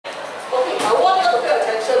I want you to pay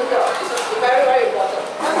attention here. This is very, very important.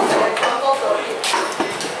 Let's look at example 13.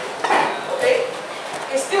 Okay?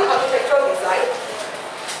 It's still architectural design.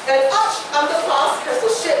 An arch underpass has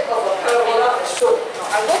the shape of a parabola as shown.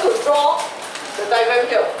 Now, I'm going to draw the diagram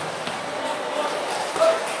here.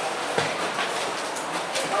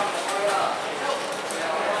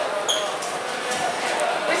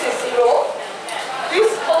 This is 0.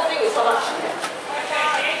 This whole thing is how much? 6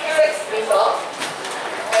 meters.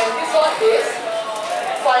 And this one is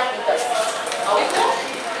 5 meters. Are we clear?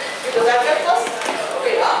 With the diagram first?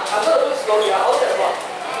 Okay, I'm going to do it slowly. I'll say about.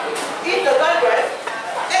 In the diagram,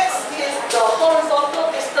 x is the horizontal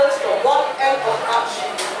distance from one end of the arch,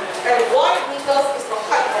 and y meters is the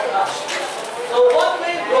height of the arch. The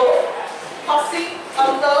one-way road passing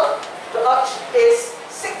under the arch is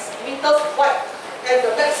 6 meters wide, and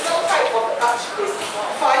the maximum height of the arch is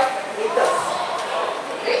 5 meters.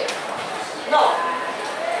 Okay? Now,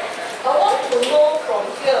 I want to know from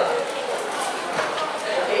here,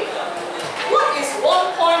 okay, what is one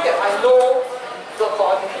point that I know the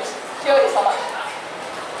coordinates? Here is how much?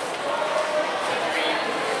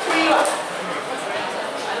 3, right?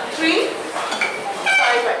 3,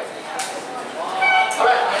 5, right?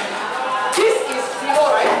 Alright. This is 0,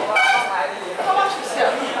 right? How much is here?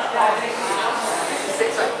 This is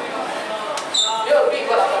 6, right? You agree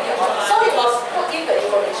what I'm talking about? So you must put in the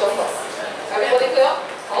information first. Everybody clear?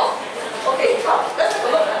 Huh? Okay, now let's take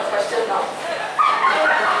a look at the question now.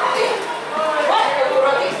 Okay. Write a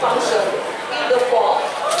quadratic function in the form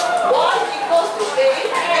y equals to a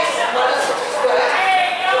x minus x squared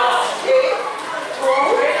plus a to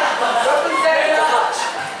represent the arch.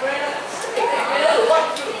 Okay, we have to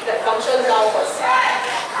write that function down first.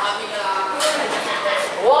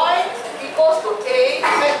 Y equals to a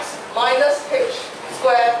x minus h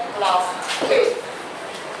squared plus k.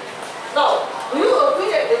 Now, do you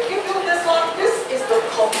agree that they give you this one? This is the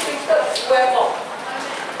completed square form.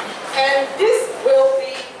 And this will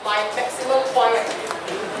be my maximum point.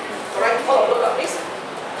 Alright, follow, look at this.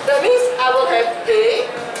 That means I will have a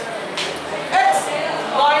x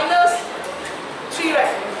minus 3,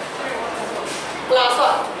 right? Plus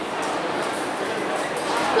what?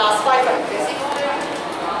 Plus 5, right? Can you see?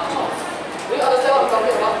 Do you understand what I'm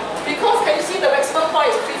talking about? Because can you see the maximum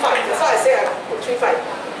point is 3, 5? That's why I say I put 3,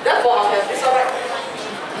 5. Therefore, I'll have this, alright?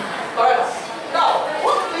 Alright. Now,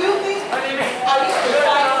 what do you think I need to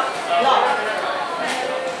find now?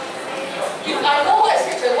 If I know what is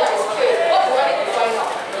h and what is k, what do I need to find now?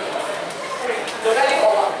 The value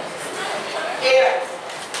of what? A, right?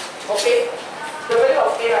 Okay? The value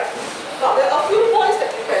of a, right? Now, there are a few points that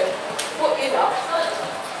you can put in.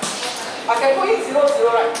 I can put in 0, 0,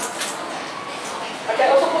 right? I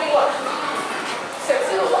can also put in what? Set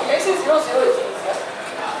 0. Can you see 0, 0 is easier?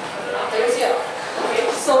 Can you see it?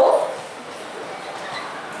 Okay, so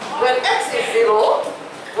when x is 0,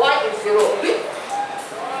 y is 0.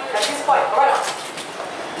 At this point, alright?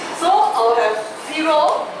 So I'll have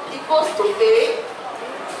 0 equals to a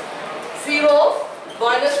 0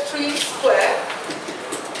 minus 3 squared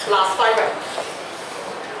plus 5, right?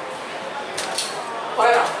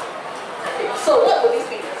 Alright? Okay, so what would this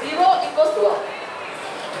be? 0 equals to what?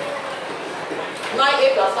 9a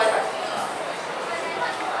plus 5, right?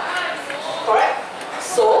 Correct?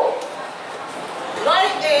 So,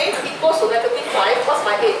 9a equals to negative 5. What's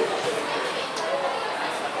my a?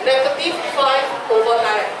 Negative 5 over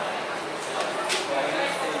 9.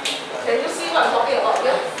 Can you see what I'm talking about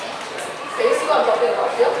here? Can you see what I'm talking about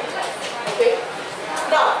here? Okay.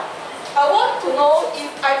 Now, I want to know if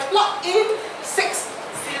I plug in 6,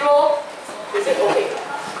 0, is it okay?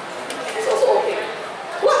 It's also okay.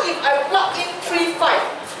 What if I plug in 3,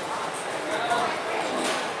 5?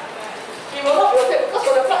 It will not be okay because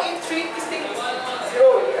when I plug in 3, this thing is 0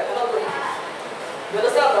 already. I cannot do anything. You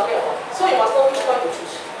understand what I'm talking about? So you must know which one to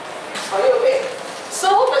choose. Are you okay?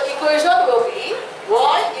 So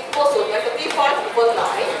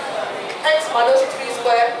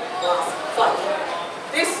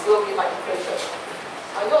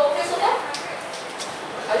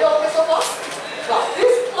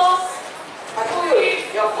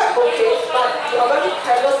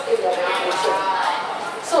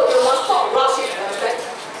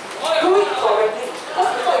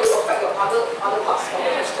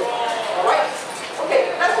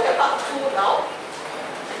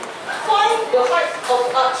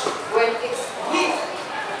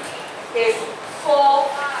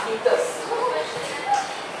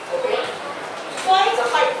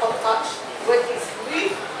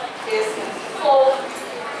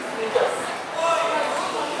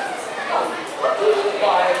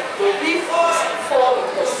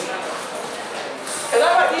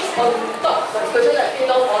on top, the equation that came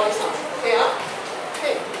down for all this one. Okay,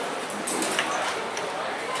 okay.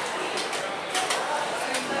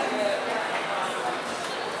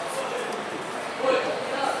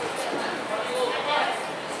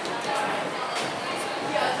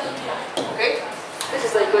 Okay, this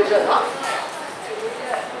is the equation,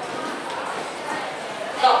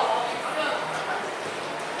 Now,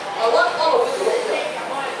 I want all of you to look here.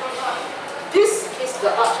 This is the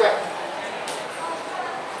arch, right?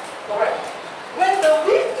 Correct. When the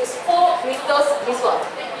width is 4 meters, this one.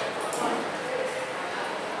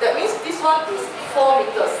 That means this one is 4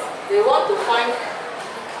 meters. They want to find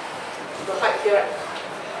the height here, right?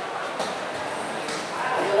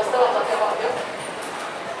 You understand what I'm talking about here?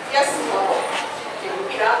 Yes or no? Okay,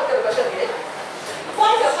 repeat, look at the question again.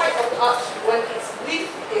 Find the height of the arch when its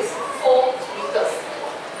width is 4 meters.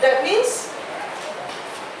 That means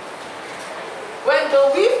when the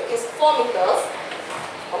width is 4 meters,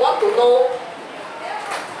 I want to know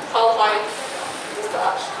how high is the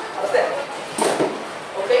arch. Understand?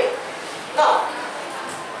 Okay? Now,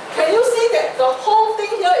 can you see that the whole thing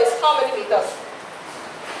here is how many meters?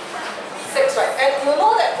 6, right? And you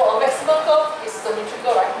know that for a maximum curve is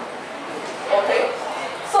symmetrical, right? Okay?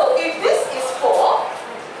 So if this is 4,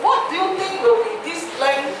 what do you think will be this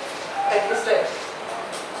length and this length?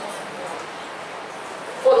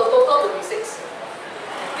 For the total will be 6.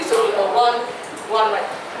 This will be a 1, right?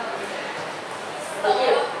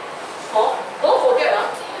 Okay. Oh, don't forget,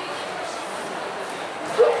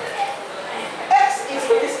 x is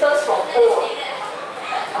the distance from O.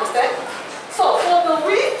 Understand? So for the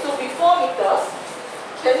width to be 4 meters,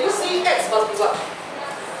 can you see x must be what?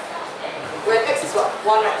 When x is what?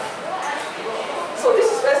 1, right? So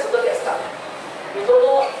this is where student gets stuck. We don't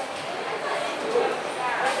know what to do.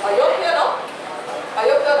 Are you clear now? Are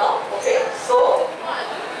you clear now? Okay. So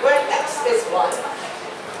when x is 1,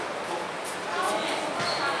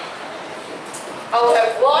 I will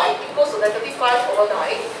have y equals to -5/9.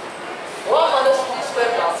 1 minus 3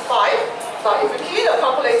 squared plus 5. Now if you key in the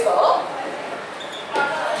calculator,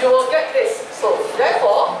 you will get this. So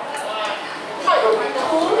therefore, height will be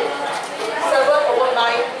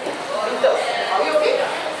 7/9 meters. Are you okay?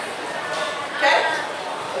 Okay?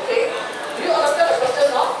 Okay. Do you understand the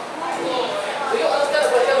question now? Do you understand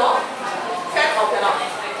the question now? Can or cannot?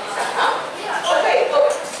 Okay,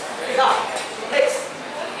 good. Now, next.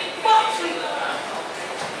 Part 3.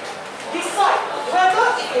 Decide whether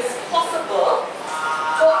it is possible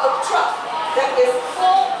for a truck that is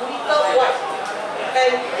 4 meters wide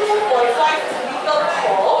and 2.5 meters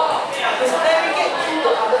tall to navigate through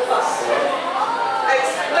the underpass.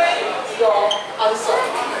 Explain your answer.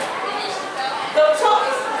 The truck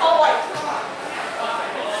is how wide?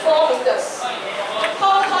 4 meters.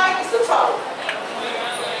 How high is the truck?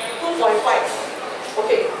 2.5.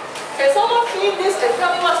 Okay. Can someone clean this and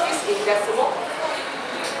tell me what's this in decimal?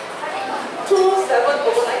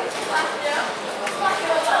 27/9.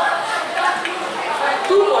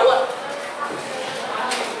 2 point what?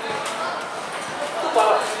 2 point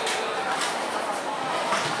what?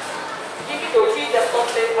 Give it to 3 decimal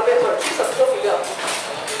place, 3 substitute figure.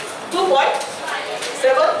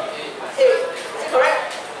 2.78. Is it correct?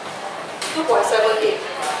 2.78.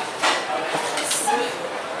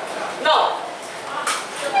 Now,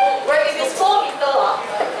 when it is 4 meters,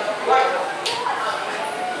 right?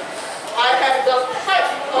 I have the height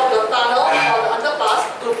of the tunnel or the underpass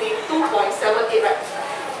to be 2.78, right?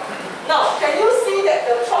 Now, can you see that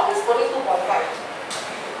the truck is only 2.5?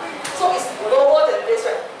 So it's lower than this,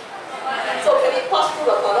 right? So can it pass through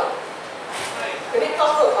the tunnel? Can it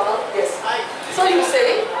pass through the tunnel? Yes. So you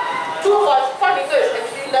say 2.5 meters is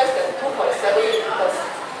actually less than 2.78 meters.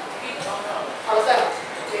 Understand?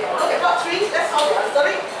 Okay, look at part 3, that's how we answer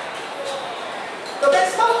it. The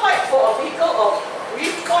maximum height for a vehicle of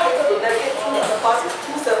width 4 meters to navigate through the underpass is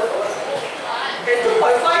 2.7. And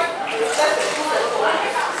 2.5 is less than 2.7.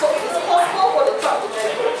 So it is possible for the truck to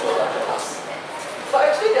navigate through the underpass. But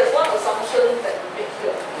actually there's one assumption that we make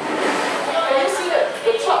here. Can you see that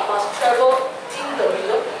the truck must travel in the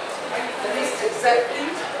middle? That is exactly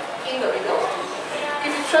in the middle.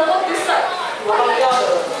 If you travel this side, you will come down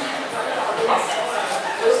the underpass.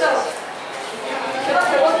 You understand? You cannot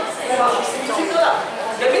travel, you must be symmetrical.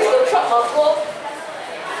 That means the truck must go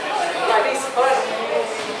like this, correct?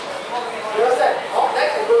 You understand? Oh, that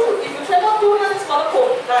can go through. If you travel through this smaller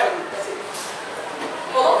cone, that's it.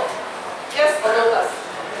 Follow? Yes or no, class?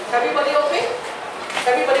 Everybody okay?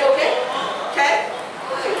 Everybody okay? Okay?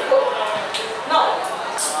 Okay, good. Now,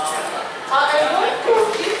 I am going to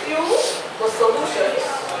give you the solutions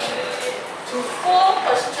to 4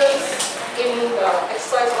 questions in the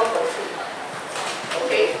exercise 1.3.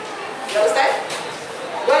 Okay?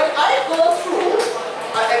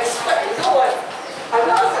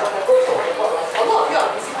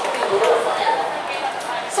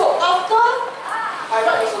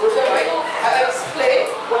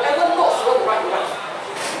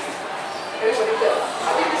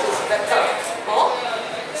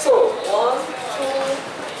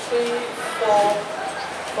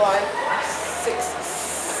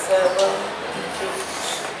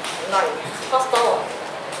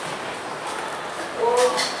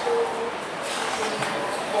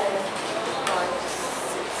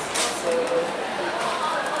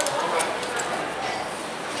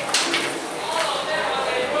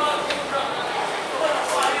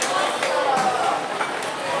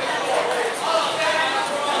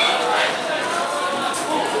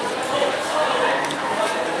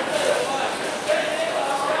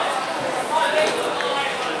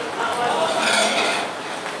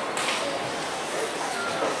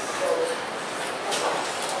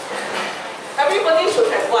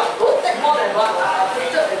 should have one. Don't take more than one. I'll put it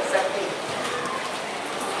exactly.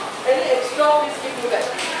 Any extra, please give me back.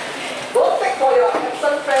 Don't take for your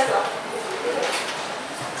absent friends.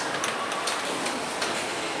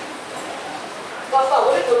 But no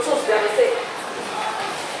need to choose, they are the same.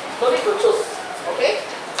 No need to choose. Okay?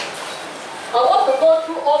 I want to go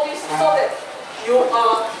through all this so that you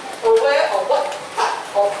are aware of what type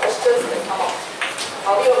of questions that come up.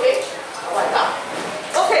 Are we okay? Alright now.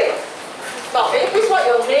 Okay. Now can you please write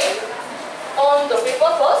your name on the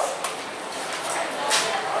paper first?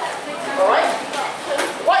 Alright?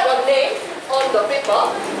 Write your name on the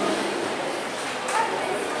paper.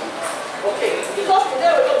 Okay, because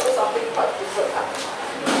today we're going to do something quite different.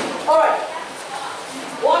 Alright.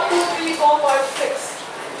 1, 2, 3, 4, 5, 6.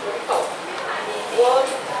 Let me count. 1,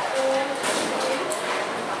 2, 3,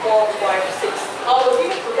 4, 5, 6. I will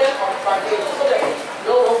give it to them on Friday so that you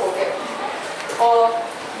don't forget. Or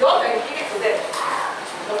you all can give it to them.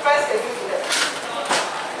 The friends can give it to them.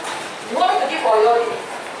 You want me to give or you all give?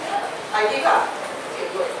 I give her.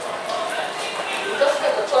 Okay, good. You just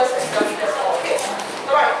get the choice and study, that's all. Okay.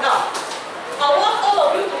 Alright, now. I want all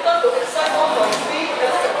of you to turn to exercise 1.3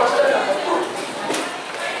 and look at question number 2.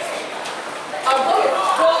 I'm going to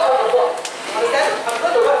draw on the board. Understand? I'm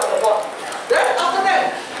going to write on the board. Then after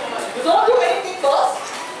that, you don't do anything first.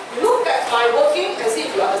 Look at my working and see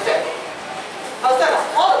if you understand. Understand?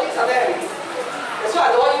 All the things are there already. That's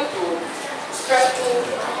why I don't want you to stress too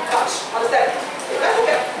much. Understand? Okay, let's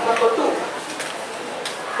look at number 2.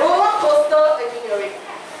 Roller coaster engineering.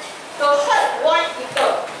 The height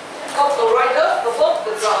y-meter of a rider above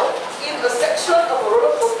the ground in a section of a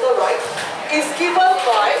roller coaster ride is given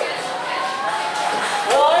by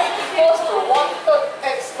y equals to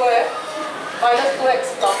 1/3 x squared minus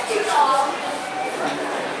 2x plus 8.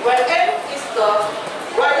 Where m is the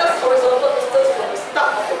rider's horizontal distance from the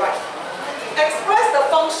start of the ride. Express the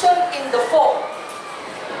function in the form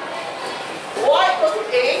y equals to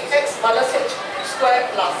ax minus h squared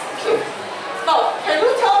plus k. Now, can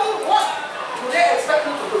you tell me what do they expect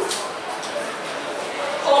you to do?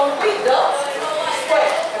 Complete the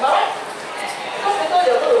square. Am I right? Because later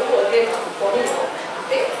you're going to do again for me.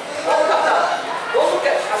 Okay? Don't look up now. Don't look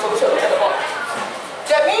at my solution. Look at the box.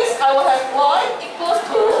 That means I will have y equals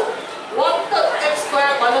to 1/3 x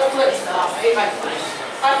squared minus 2x plus 8.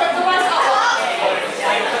 I factorize out what?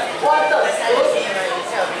 1/3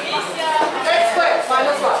 x squared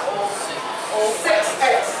minus what?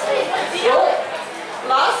 6x.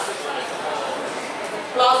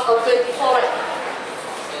 Plus a 24, right?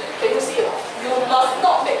 Can you see it? You must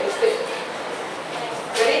not make mistake.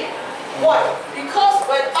 Ready? Why? Because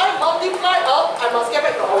when I multiply out, I must get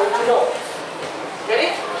back the original.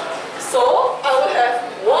 Ready? So I will have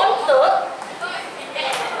 1/3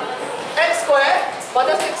 x squared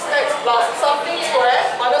minus 6x plus something squared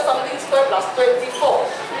minus something squared plus 24.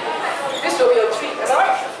 This will be a 3, am I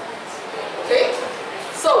right? Okay?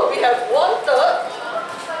 So we have 1/3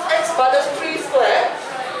 x minus 3 squared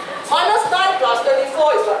minus 9 plus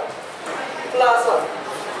 24 is what? Plus what?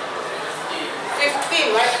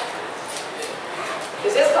 15, right?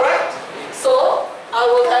 Is this correct? So I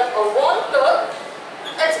will have a 1/3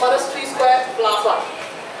 x minus 3 squared plus what?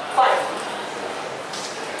 5.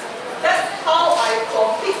 That's how I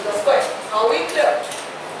complete the square. Are we clear?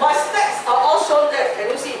 My steps are all shown there. Can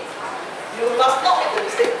you see? You must not make the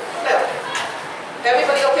mistake. Clear?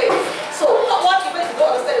 Everybody okay? So part 1, even if you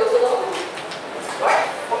don't understand, you also know how to do it. Right?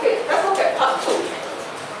 Okay, let's look at part 2.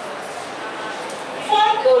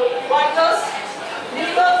 Find the rider's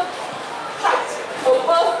minimum height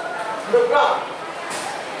above the ground.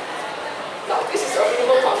 Now this is a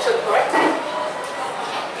minimum function, correct?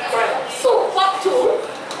 Right. So part 2,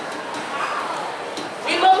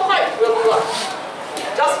 minimum height will be what?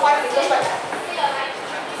 Just 5 meters, right?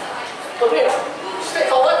 Okay,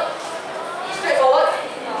 straightforward. Straightforward.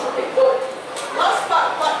 Okay, good. Last part,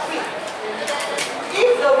 part 3.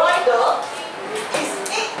 If the rider is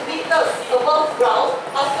 8 meters above ground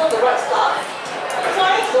after the ride start,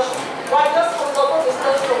 find the rider's horizontal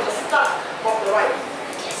distance from the start of the ride.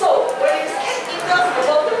 So, when it is 8 meters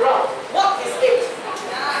above the ground, what is 8?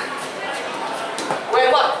 When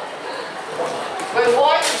what? When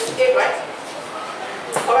y is 8, right?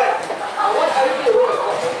 Alright, I want everybody to look at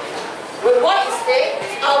what. When y is 8,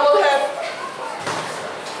 I will have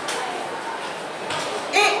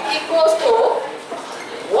 8 equals to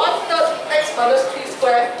 1/3 x minus 3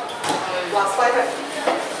 squared plus 5, right?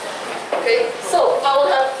 Okay, so I will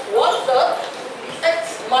have 1/3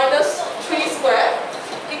 x minus 3 squared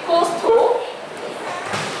equals to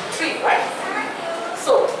 3, right?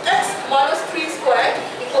 So x minus 3 squared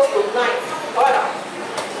equals to 9. Alright now.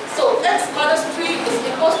 So x minus 3 is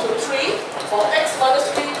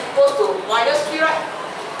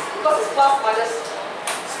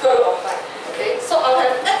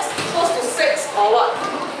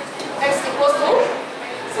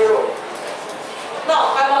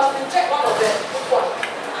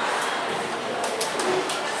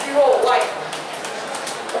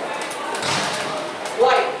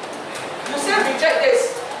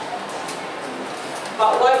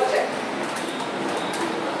But why we check?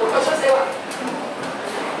 The question say what?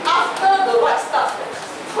 After the right starts,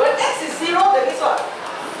 when x is 0, that means what?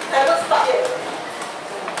 Haven't start yet.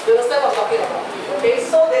 You understand what I'm talking about? Okay,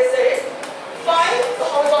 so they say find the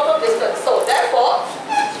horizontal distance. So therefore,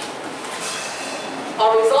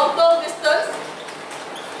 horizontal distance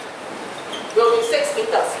will be 6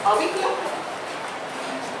 meters. Are we clear?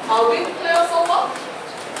 Are we clear so far?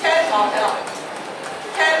 Can or cannot?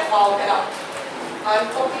 Can or cannot? I'm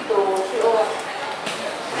talking to 301.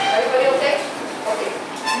 Everybody okay? Okay.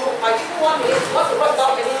 I give you 1 minute. You want to write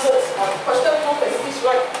down any notes on question 2, can you please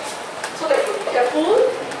write? So that you'll be careful.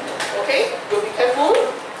 Okay? You'll be careful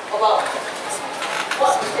about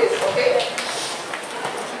what it is. Okay?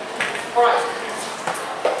 Alright.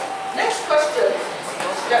 Next question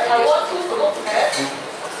that I want you to look at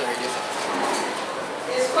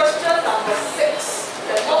is question number 6.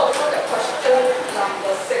 Okay, now we'll look at question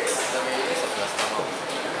number 6.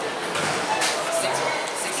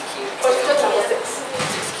 Question number 6.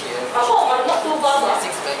 I hope I'm not too fast.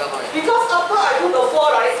 Because after I do the 4,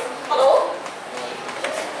 right? Hello?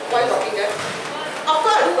 Why talking there? After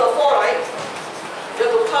I do the 4, right? You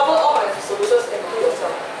have to cover all my solutions and do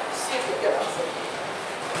yourself. See if you get the answer.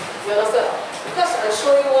 You understand? Because I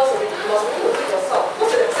show you once already, you must really do it yourself.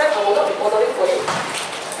 Most of the exam I will not be bothering for you.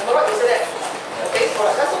 Am I right to say that? Okay?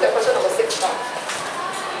 Alright, let's look at question number 6 now.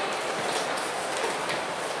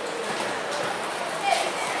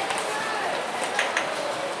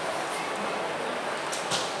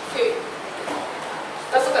 Okay.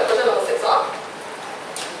 Let's look at question number 6, huh?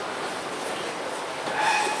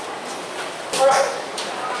 Alright.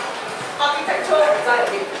 Architectural design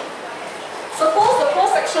again. Suppose the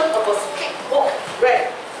cross-section of a skateboard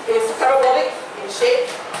ramp is parabolic in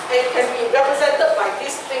shape and can be represented by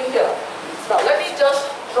this thing here. Now let me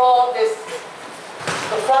just draw this.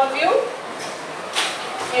 The front view.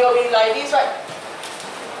 It will be like this, right?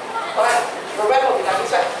 Alright. The ramp will be like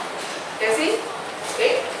this, right? Can you see?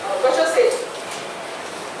 Okay. The question says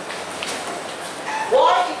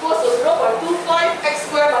y equals to 0.25 x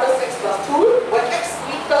squared minus x plus 2, where x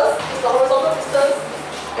meters is the horizontal distance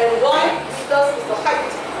and y meters is the height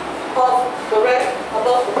of the ramp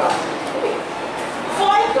above the ground. Okay.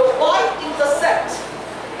 Find the y-intercept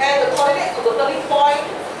and the coordinates of the turning point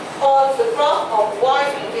on the graph of y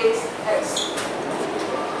against x.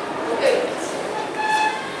 Okay.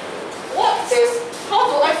 How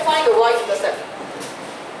do I find the y-intercept?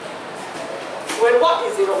 When what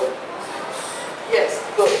is 0? Yes,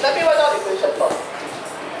 good. Let me write down the equation first.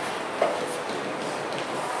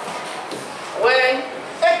 When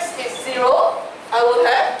x is 0, I will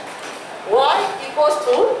have y equals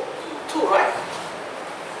to 2, right?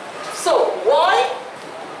 So y-intercept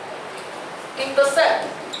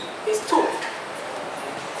is 2.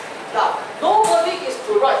 Now, nobody is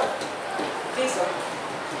to write this one.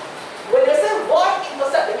 When they say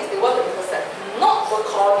y-intercept, that means they want the intercept, not the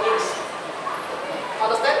coordinates.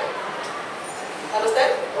 Understand?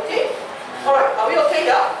 Understand? Okay? Alright, are we okay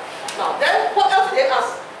here? Now, then what else did they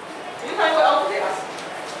ask? Do you know what else did they ask?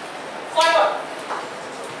 Find what?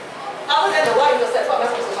 Other than the y-intercept, what am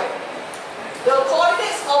I supposed to find? The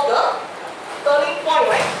coordinates of the turning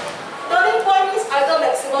point, right? Turning point means either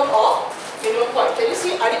maximum or minimum point. Can you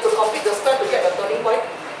see? I need to complete the square to get the turning point.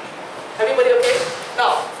 Everybody okay?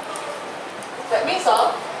 Now, that means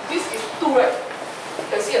this is 2, right? You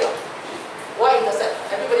can see it now. Y-intercept.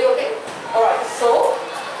 Everybody okay? Alright, so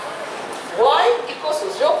y equals to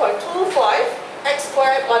 0.25 x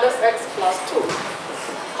squared minus x plus 2.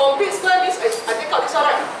 Complete square means I take out this one,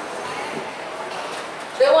 right?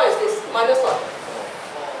 Then what is this? Minus what?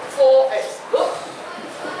 4x. Good.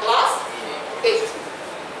 Plus 8.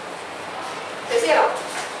 Can you see it now?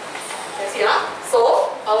 Can you see it?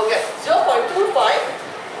 So I will get 0.25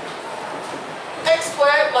 x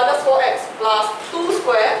squared minus 4x plus 2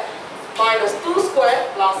 squared minus 2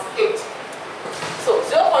 squared plus 8. So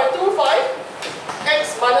 0.25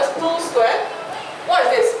 x minus 2 squared. What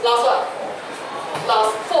is this? Plus what?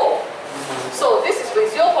 Plus 4. So this is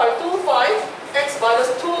with 0.25 x minus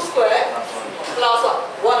 2 squared plus what?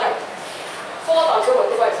 1, right? 4 times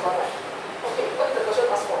 0.25 is 1, right? Okay, what is the question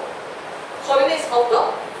asked for? Coordinates of the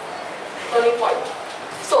turning point.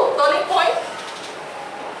 So turning point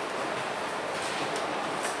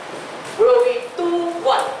will be 2,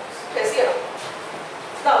 1. Can you see it?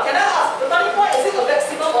 Now, can I ask, the turning point, is it a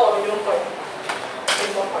maximum or a minimum point?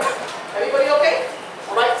 Minimum point. Everybody okay?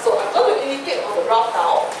 Alright, so I'm going to indicate on the graph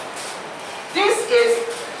now. This is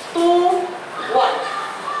 2, 1.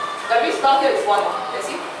 That means down here is 1. Can you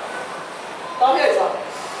see? Down here is 1.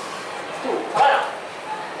 2. Alright.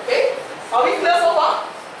 Okay? Are we clear so far?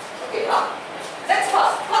 Okay, now. Next part.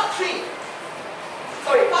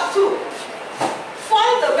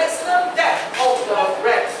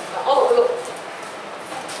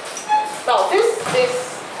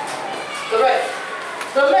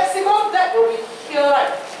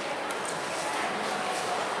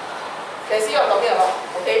 Can see what I'm talking about?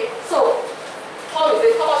 Okay. So, how is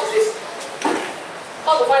it? How much is this?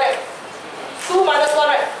 How to find it? 2 minus 1,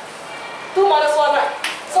 right? 2 minus 1, right?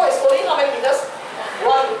 So it's only how many meters?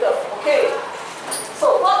 1 meter. Okay.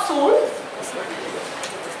 So what tool?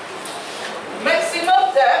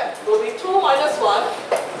 Maximum depth will be 2 minus 1.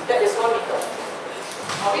 That is 1 meter.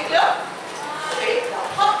 Are we clear? Okay.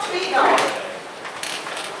 Now part 3 now.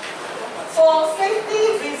 For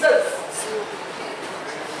safety reasons,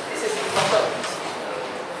 this is important.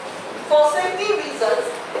 For safety reasons,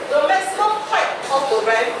 the maximum height of the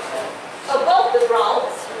ramp above the ground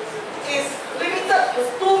is limited to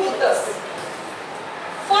 2 meters.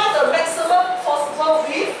 Find the maximum possible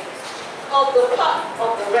width of the part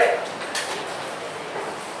of the ramp.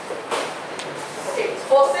 Okay,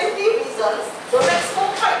 for safety reasons, the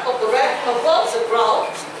maximum height of the ramp above the ground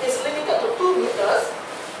is limited to 2 meters.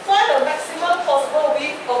 Find the maximum possible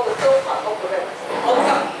width of the third part of the ramp.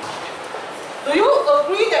 Okay. Do you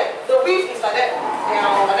agree that the width is like that?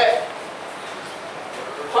 Yeah, like that.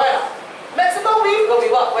 Correct. Maximum width will be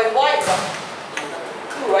what? When y is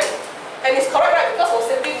 2, right? And it's correct, right? Because for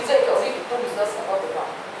safety reason, it can only be 2 meters above the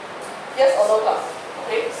ground. Yes or no, class?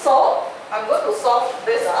 Okay, so I'm going to solve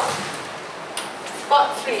this part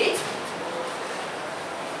 3.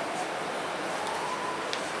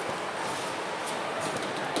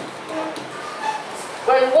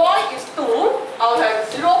 When y is 2, I'll have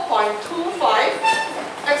 0.25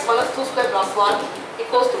 x minus 2 squared plus 1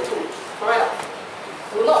 equals to 2. Correct?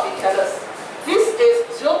 Do not be careless. This is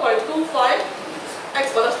 0.25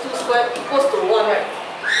 x minus 2 squared equals to 1, right?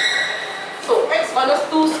 So x minus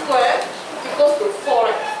 2 squared equals to 4,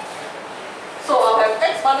 right? So I'll have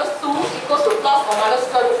x minus 2 equals to plus or minus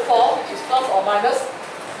square root 4, which is plus or minus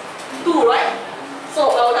 2, right? So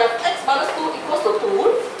I'll have x minus 2 equals to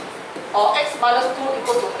 2, or x minus 2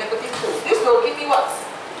 equals to negative 2. This will give me what?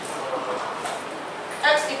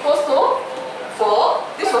 X equals to 4.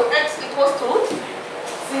 This will x equals to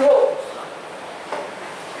 0.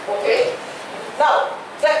 Okay? Now,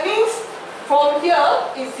 that means from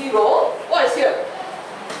here is 0. What is here?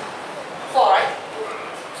 4, right?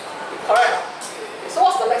 Correct. So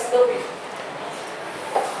what's the maximum width?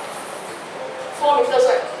 4 meters,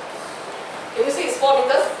 right? Can you see it's 4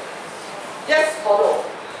 meters? Yes or no?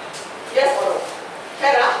 Yes or no?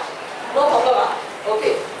 Can no problem.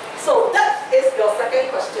 Okay. So that is your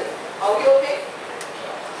second question. Are we okay?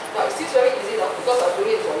 Now it seems very easy now because I'm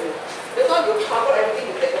doing it for you. Later on you cover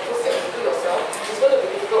everything, you take the full set and do yourself. It's going to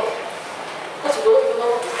be difficult. Because you don't even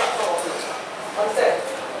know what to start from. Understand?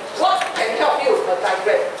 What can help you? A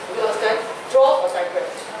diagram. You understand? Draw a diagram.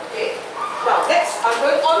 Okay? Now next I'm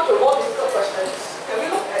going on to more difficult questions. Can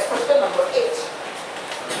we look at question number 8?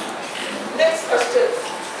 Next question.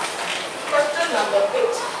 Question number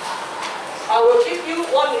 8. I will give you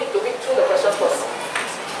 1 minute to read through the question first.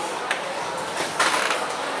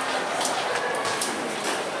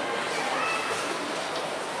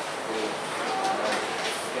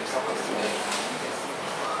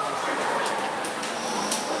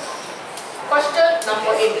 Question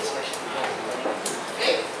number 8.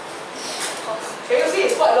 Okay? Can you see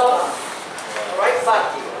it's quite long? Alright, but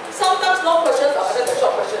sometimes long questions are better than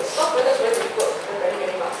short questions. Short questions are very difficult and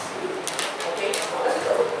many marks. Okay, now let's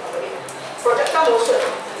take a look at it. Projectile motion.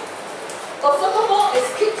 A circle ball is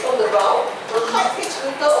kicked from the ground. The height each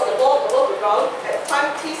meter of the ball above the ground at time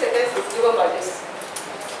t seconds is given by this.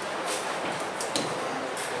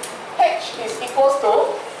 H is equals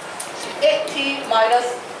to 8t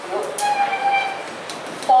minus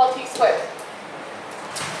 4t squared.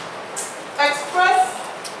 Express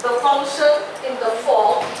the function in the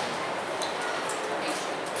form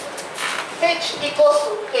h equals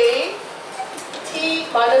to a t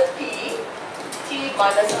minus p t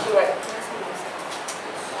minus q, right?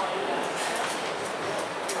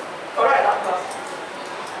 Correct, class?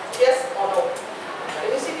 Yes or no? Can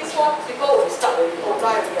you see this one? People will be stuck already. Oh,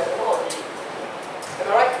 die already. I don't know already. Am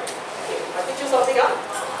I right? Okay, I'll teach you something.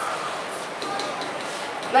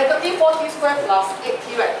 Negative 4t squared plus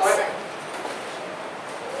 8t, right? Correct, right?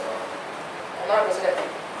 I'm not going to that.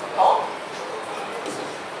 No?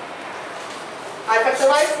 I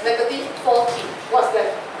factorize negative 4t. What's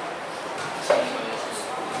that?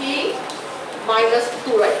 T minus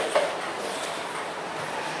 2, right?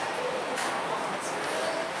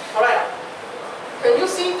 Alright. Can you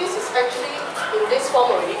see this is actually in this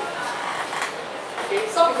form already? Okay,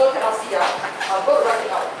 some people cannot see. I'm going to write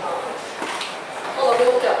it out. All of you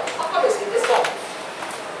look at how come it's in this form?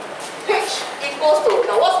 H equals to,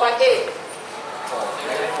 now what's my A?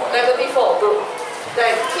 Negative 4, good.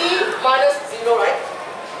 Then T minus 0, right?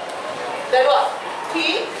 Then what?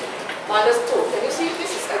 T 2. Can you see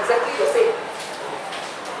this is exactly the same?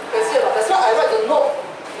 You can see or not? That's why I write the note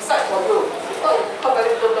beside for you. If not, it becomes very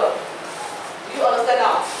difficult. Do you understand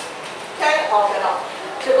now? Can or cannot?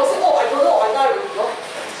 Okay, don't say, oh, I don't know, I die already. No?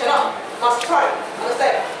 Cannot. Must try.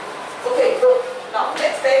 Understand? Okay, good. Now,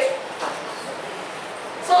 next page.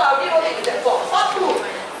 So I'll give you the example. Part 2.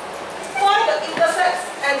 Find the intercepts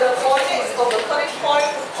and the coordinates of the turning point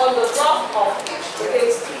on the graph of each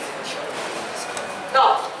against t.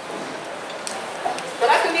 Now, can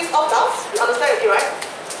I do this off now? You understand it, right?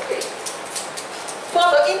 Okay. For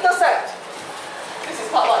the intercept, this is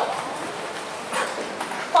part 1.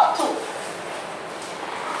 Part 2.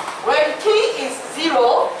 When t is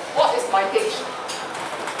 0, what is my h?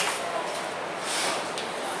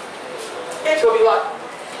 H will be what?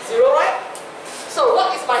 0, right? So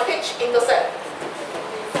what is my h-intercept?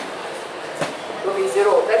 Will be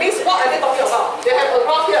 0. That means what are they talking about? They have a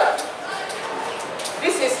graph here.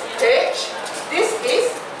 This is h, this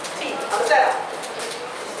is t. Understand?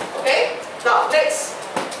 Okay? Now next.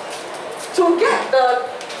 To get the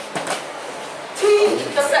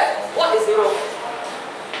t-intercept, what is 0?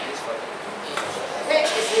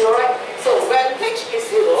 H is 0, right? So when h is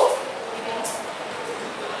 0,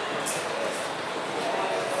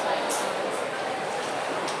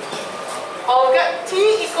 I'll get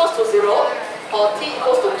t equals to 0 or t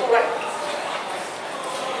equals to 2, right?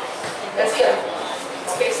 That's here.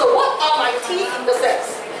 Okay, so what are my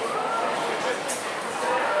t-intercepts?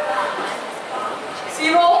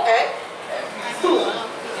 0 and 2.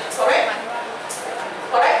 Correct?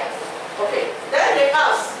 Correct? Okay. Then they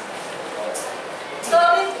ask,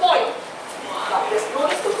 turning point. Now, there's no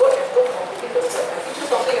need to go and go complicated the step. I teach you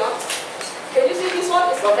something. Can you see this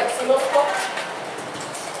one is the maximum point?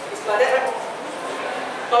 It's like that, right?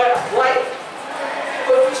 Correct. Why?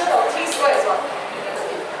 Coefficient of t squared is what?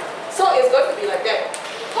 So it's going to be like that.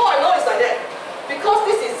 How I know it's like that? Because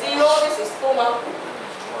this is 0, this is 2 now.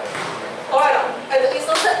 Correct. And the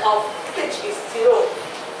intercept of h is 0.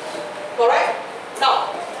 Correct?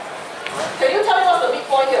 Now, can you tell me what's the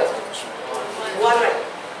midpoint here? 1, right?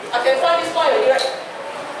 I can find this point already, right?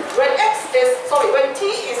 When when t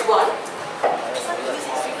is 1,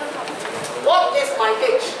 what is my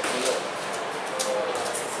h?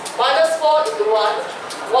 Minus 4 into 1,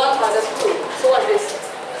 1 minus 2. So what is this?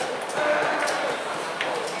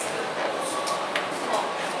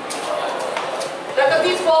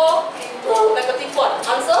 Negative 4 into negative 1.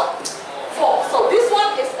 Answer? 4. So this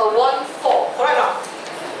one is a 1, 4. Correct now?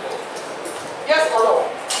 Yes or no?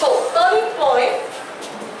 So turning point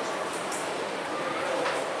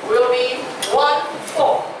will be 1,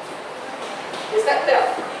 4. Is that clear?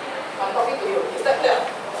 I'm talking to you. Is that clear?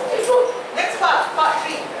 Okay, good. Next part, part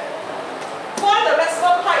 3. Find the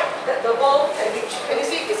maximum height that the ball can reach. Can you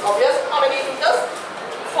see? It's obvious. How many meters?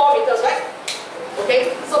 4 meters, right?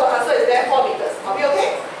 Okay, so the answer is there, 4 meters. Are we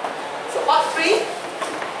okay? So part 3,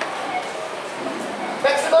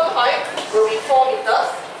 maximum height will be 4 meters.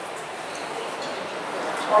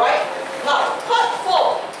 Alright? Now, part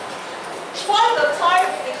 4. Find the time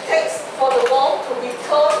it takes for the ball to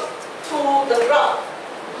return to the ground.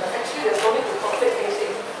 Actually, there's no need to calculate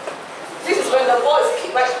anything. This is when the ball is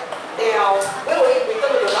kicked right now. When will it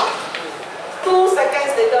return to the ground? 2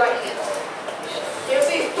 seconds later, right? You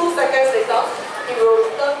see, 2 seconds later, it will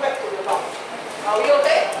return back to the ground. Are we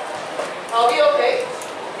okay? Are we okay?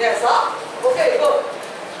 Yes, huh? Okay, good.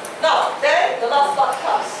 Now, then the last part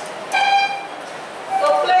comes. The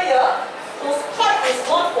player whose height is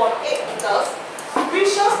 1.8 meters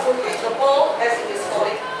wishes to hit the ball as it is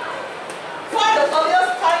falling. Find the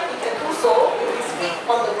earliest time he can do so with his feet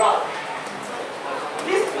on the ground.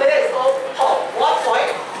 This player is called 1.8.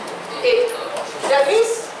 That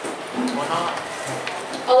means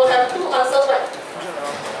I will have 2 answers, right?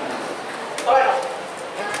 Alright.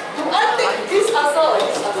 Do I take this answer or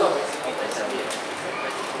this answer?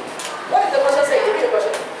 What did the question say? Repeat the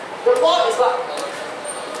question. The ball is what?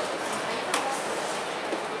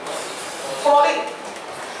 Falling.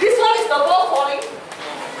 This one is the ball falling.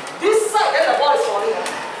 This side, then the ball is falling.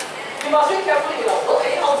 You must read carefully, don't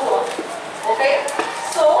anyhow do. Okay?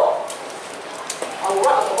 So, I will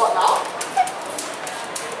write on the board now.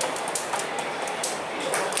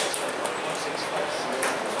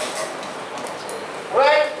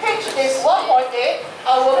 When h is 1.8,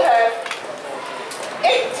 I will have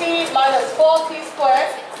 8t minus 4t squared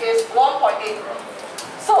is 1.8.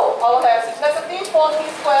 So I will have negative 4t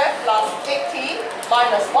squared plus 8t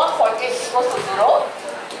minus 1.8 equals to 0.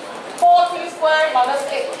 4t squared minus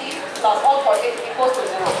 8t plus 1.8 equals to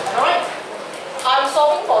 0. Alright? I'm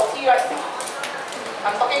solving for t, right?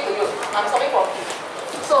 I'm talking to you. I'm solving for t.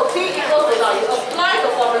 So So T equals to, now you apply the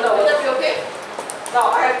formula, will that be okay?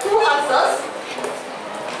 Now I have two answers.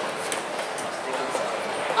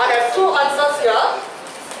 I have two answers here.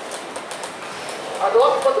 I don't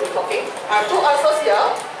want people to be talking. I have two answers here.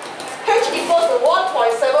 H equals to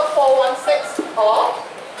 1.7416 or,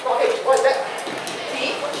 not H, what is that?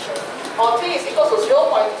 T. Or T is equal to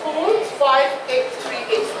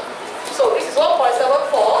 0.25838. So this is 1.74,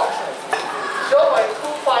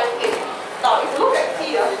 0.258. Now if you look at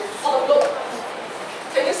T, on the look,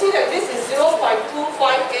 can you see that this is 0.258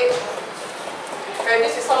 and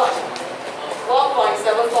this is how much?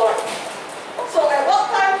 1.74. So at what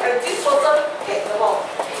time can this person hit the ball?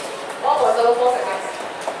 1.74 seconds.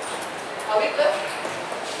 Are we clear?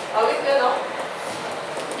 Are we clear now?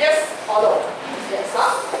 Yes or no? Yes,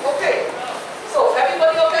 huh? Okay. So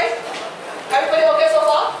everybody okay? Everybody okay so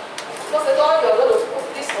far? Because later on you're going to put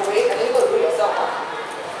this away and then you're going to do it yourself. Huh?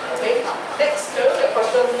 Okay. Next, look at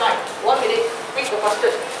question 9. 1 minute. Read the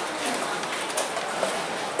question.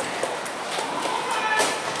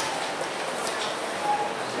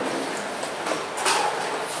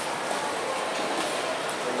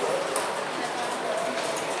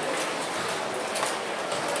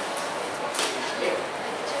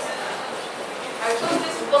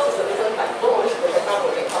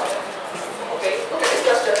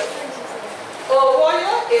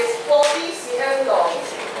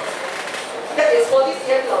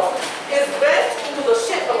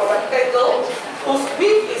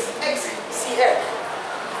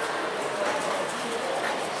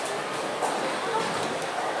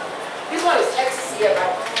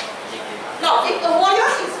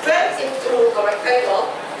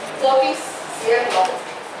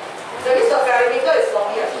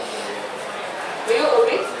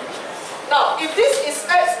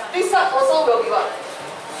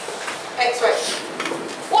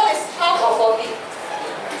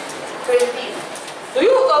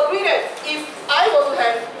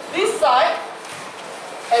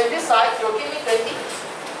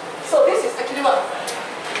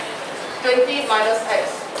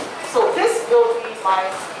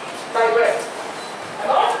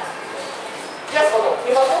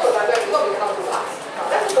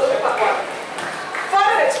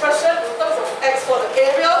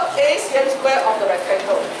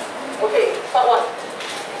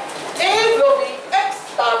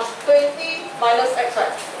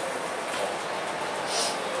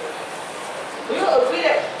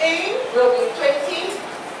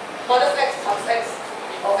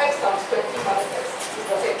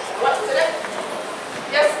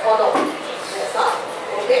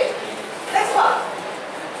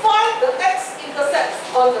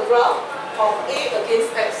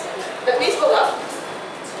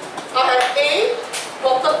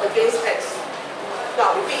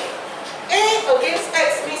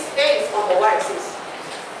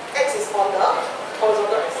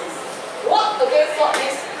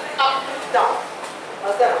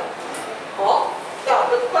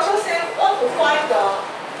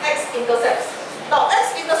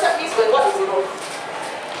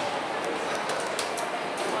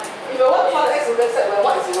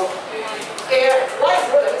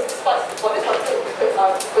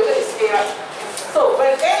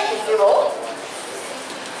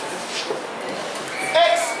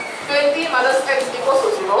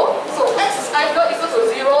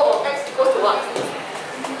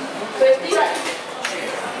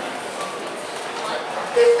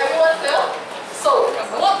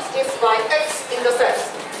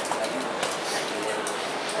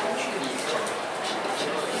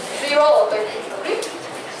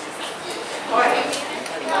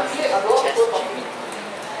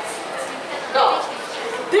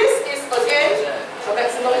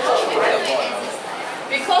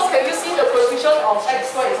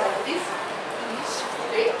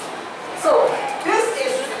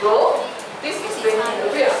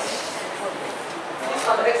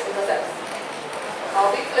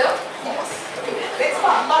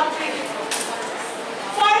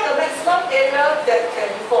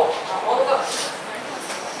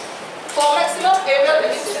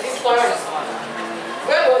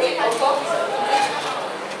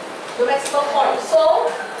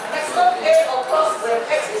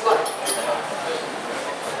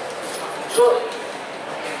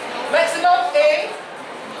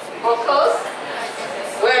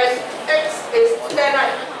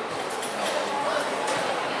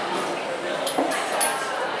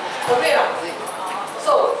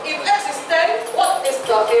 So, if x is 10, what is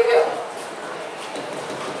the area?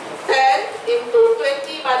 10 into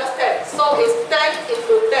 20 minus 10. So, it's 10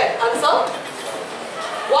 into 10. Answer?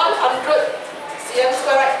 100 cm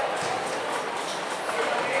square, right?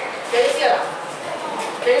 Can you see it?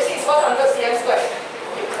 Can you see it's 100 cm squared?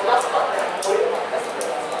 Okay, the last part that I'm worried about. That's the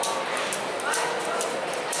last part.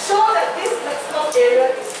 Show that this maximum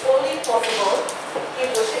area is only possible if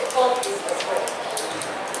the shape form is a square.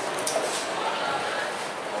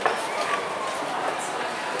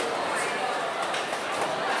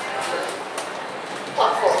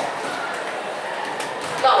 Part 4.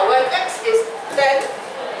 Now, when x is 10,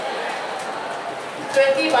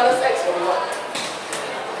 20 minus x will be what?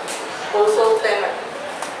 Also 10, right?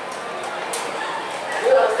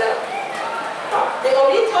 Do you understand? They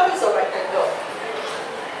only tell you it's a rectangle.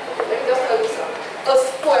 Okay, let me just tell you something. A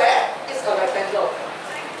square is a rectangle,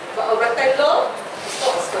 but a rectangle is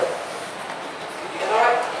not a square.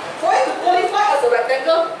 Alright? For it to qualify as a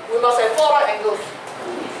rectangle, we must have 4 right angles.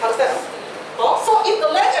 Understand? So if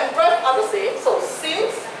the length and breadth are the same, so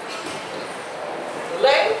since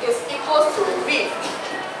length is equal to width,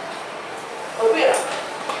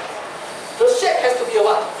 the shape has to be a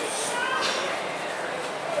what?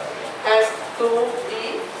 Has to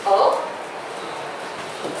be a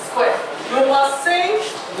square. You must say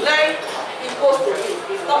length equals to width.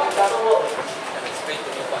 If not, it doesn't work.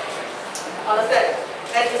 Understand?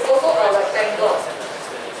 And it's also a rectangle.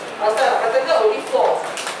 Understand? Rectangle only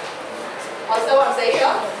 4. Understand what I'm saying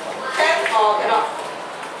here? Can or cannot?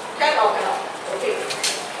 Can or cannot? Okay.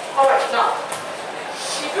 Alright, now,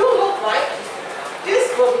 if you look like,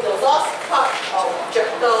 this will be the last part of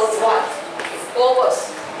chapter 1. All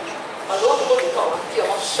words. I don't want to go to talk, I feel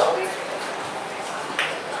more shouting.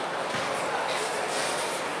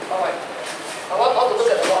 Alright. I want all to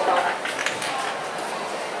look at the wall now.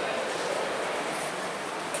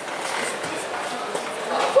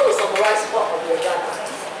 I'm going to summarize what we have done.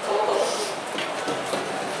 Come on.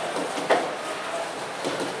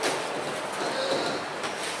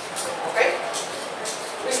 Okay?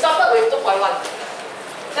 We started with 2.1.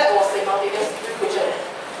 That was simultaneous equation.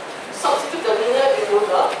 Substitute the linear into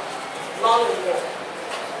the non-linear.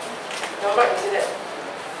 Now, right, you see that?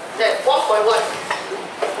 Then 1.1.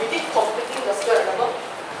 We did completing the square, remember?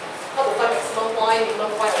 How to find maximum point,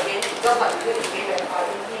 minimum point again, just like we did in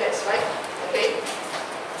Emacs, right? Okay.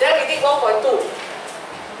 Then we did 1.2.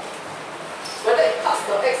 Whether it cuts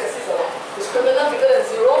the x-axis or not. Discriminant bigger than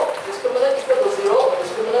 0, discriminant equal to 0, or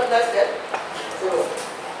discriminant less than 0.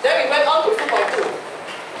 Then we went on to 2.2.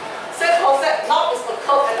 Same concept, now is a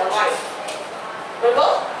curve and a line.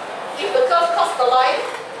 Remember? If the curve cuts the line,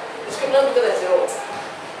 discriminant bigger than 0.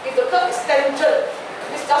 If the curve is tangent,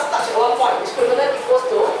 this just touch at one point, discriminant equals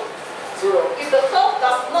to 0. If the curve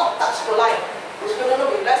does not touch the line, discriminant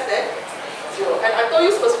will be less than 0. And I told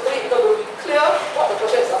you specifically because it will be clear what the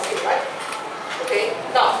question is asking, right? Okay,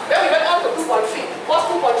 now, then we went on to 2.3. What's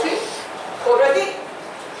 2.3? Quadratic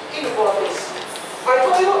inequalities. I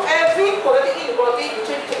told you every quadratic inequality you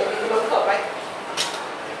change to the minimum curve, right?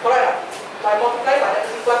 Correct? By multiplying by that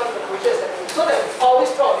equal to the quotient so that we always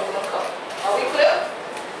draw a minimum curve. Are we clear?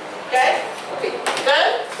 Okay? Okay.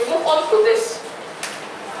 Then we move on to this.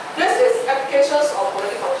 This is applications of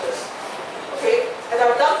quadratic functions. Okay? And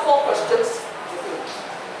I've done 4 questions with you.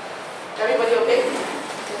 Everybody okay?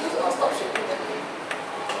 I'll stop shaking that.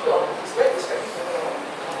 It's very distracting.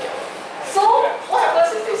 So, what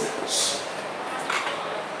happens is this.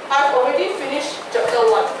 I've already finished chapter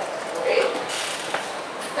 1. Okay?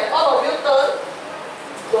 And all of you turn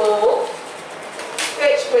to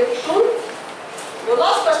page 22. The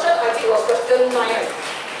last question I did was question 9.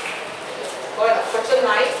 Alright, question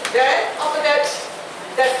 9. Then, after that,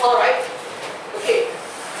 that's alright. Okay.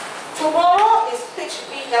 Tomorrow is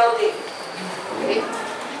HBL day. Okay.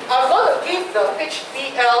 I'm going to give the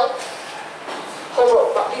HBL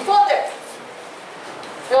homework, but before that,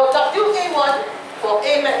 your WA1 for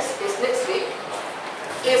Emacs is next week.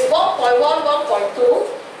 Is 1.1,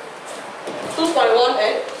 1.2, 2.1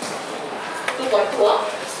 and 2.2.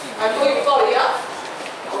 I told you before here.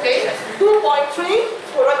 Okay. 2.3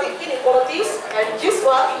 quadratic inequalities, and this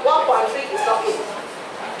one 1.3 is not in,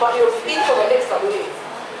 but it will be in for the next WA.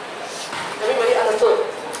 Everybody understood?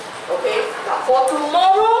 Okay, now for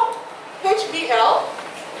tomorrow, HBL.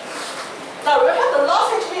 Now remember the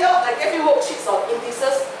last HBL, I gave you worksheets of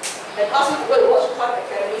indices and asked you to go and watch Khan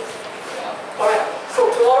Academy. Correct. So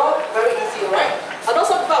tomorrow, very easy, right? I know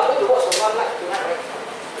some people are going to watch the one night tonight, right?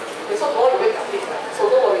 Okay, so tomorrow you wake up late, right? So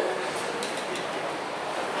don't worry.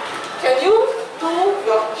 Can you do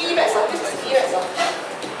your Emacs? This is Emacs.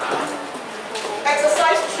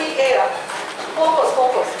 Exercise 3A.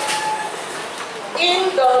 Focus.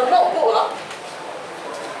 In the notebook,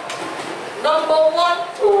 number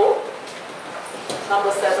 1 to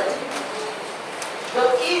number 7, the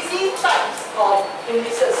easy types of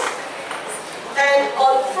indices. And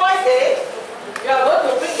on Friday, you are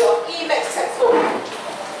going to bring your E-Max